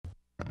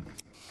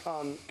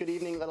Good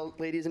evening,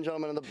 ladies and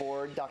gentlemen of the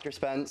board, Dr.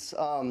 Spence.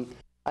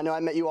 I know I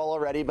met you all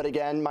already, but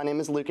again, my name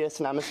is Lucas,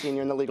 and I'm a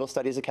senior in the Legal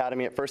Studies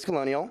Academy at First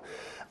Colonial.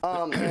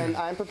 And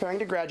I'm preparing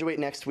to graduate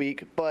next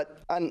week,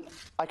 but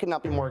I could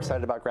not be more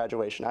excited about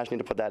graduation. I just need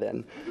to put that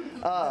in.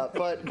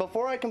 But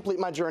before I complete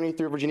my journey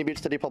through Virginia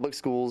Beach City Public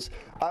Schools,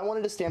 I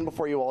wanted to stand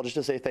before you all just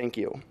to say thank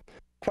you.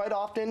 Quite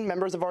often,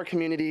 members of our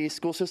community,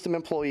 school system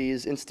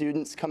employees, and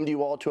students come to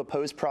you all to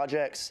oppose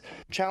projects,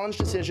 challenge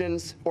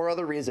decisions, or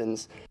other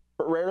reasons.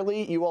 But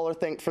rarely, you all are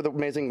thanked for the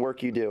amazing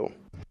work you do.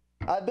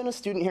 I've been a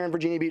student here in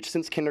Virginia Beach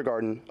since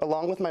kindergarten,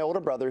 along with my older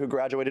brother who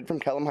graduated from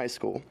Kellam High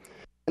School.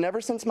 And ever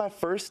since my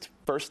first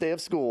day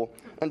of school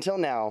until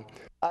now,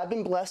 I've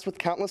been blessed with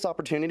countless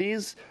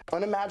opportunities,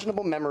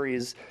 unimaginable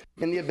memories,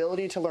 and the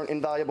ability to learn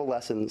invaluable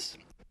lessons.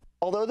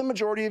 Although the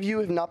majority of you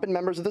have not been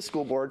members of the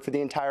school board for the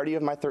entirety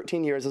of my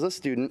 13 years as a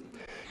student,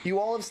 you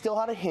all have still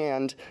had a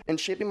hand in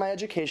shaping my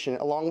education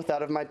along with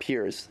that of my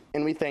peers,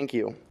 and we thank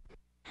you.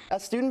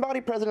 As student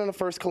body president of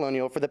First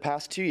Colonial for the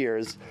past 2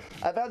 years,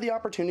 I've had the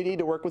opportunity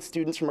to work with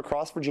students from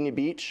across Virginia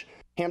Beach,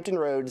 Hampton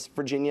Roads,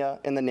 Virginia,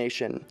 and the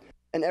nation.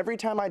 And every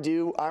time I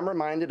do, I'm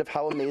reminded of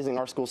how amazing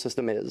our school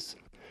system is.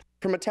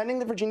 From attending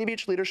the Virginia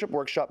Beach Leadership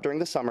Workshop during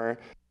the summer,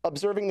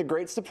 observing the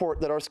great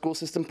support that our school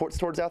system puts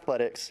towards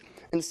athletics,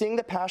 and seeing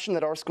the passion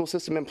that our school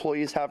system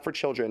employees have for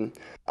children,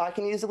 I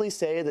can easily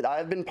say that I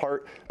have been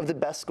part of the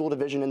best school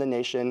division in the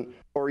nation,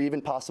 or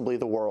even possibly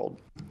the world.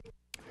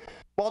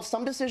 While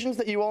some decisions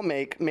that you all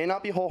make may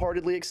not be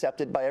wholeheartedly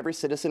accepted by every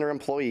citizen or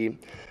employee,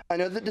 I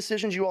know that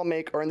decisions you all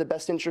make are in the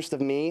best interest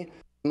of me,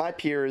 my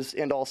peers,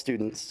 and all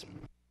students.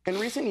 In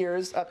recent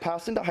years, I've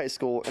passed into high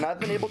school, and I've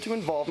been able to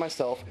involve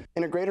myself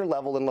in a greater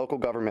level in local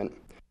government.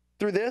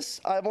 Through this,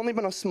 I've only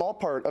been a small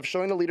part of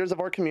showing the leaders of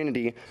our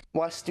community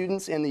why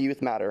students and the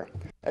youth matter,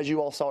 as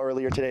you all saw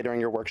earlier today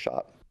during your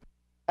workshop.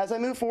 As I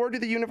move forward to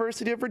the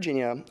University of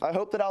Virginia, I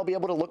hope that I'll be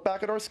able to look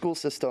back at our school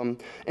system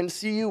and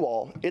see you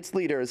all, its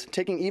leaders,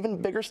 taking even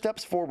bigger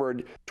steps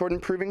forward toward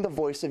improving the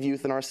voice of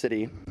youth in our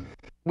city.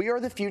 We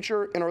are the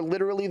future and are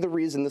literally the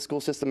reason the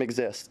school system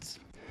exists.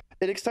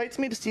 It excites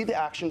me to see the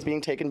actions being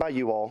taken by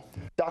you all,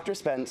 Dr.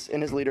 Spence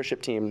and his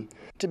leadership team,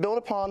 to build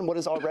upon what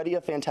is already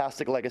a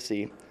fantastic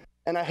legacy,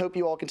 and I hope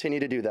you all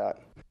continue to do that.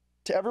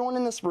 To everyone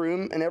in this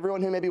room and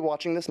everyone who may be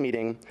watching this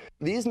meeting,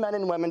 these men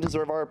and women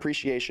deserve our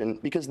appreciation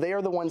because they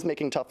are the ones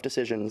making tough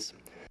decisions.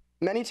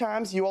 Many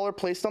times, you all are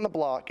placed on the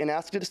block and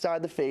asked to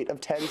decide the fate of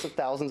tens of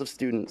thousands of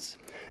students,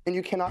 and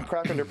you cannot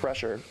crack under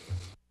pressure.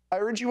 I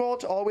urge you all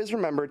to always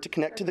remember to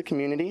connect to the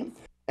community,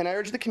 and I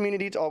urge the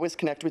community to always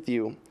connect with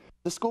you.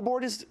 The school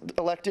board is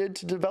elected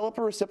to develop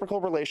a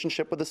reciprocal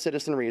relationship with the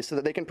citizenry so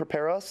that they can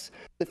prepare us,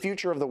 the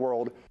future of the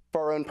world,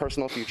 for our own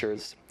personal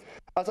futures.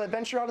 As I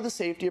venture out of the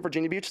safety of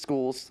Virginia Beach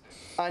schools,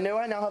 I know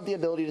I now have the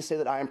ability to say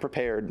that I am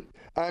prepared.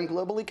 I am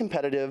globally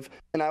competitive,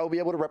 and I will be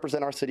able to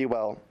represent our city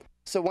well.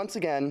 So once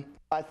again,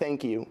 I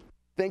thank you.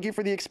 Thank you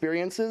for the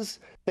experiences,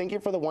 thank you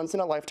for the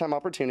once-in-a-lifetime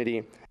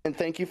opportunity, and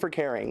thank you for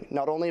caring,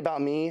 not only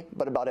about me,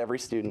 but about every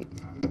student.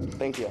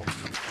 Thank you.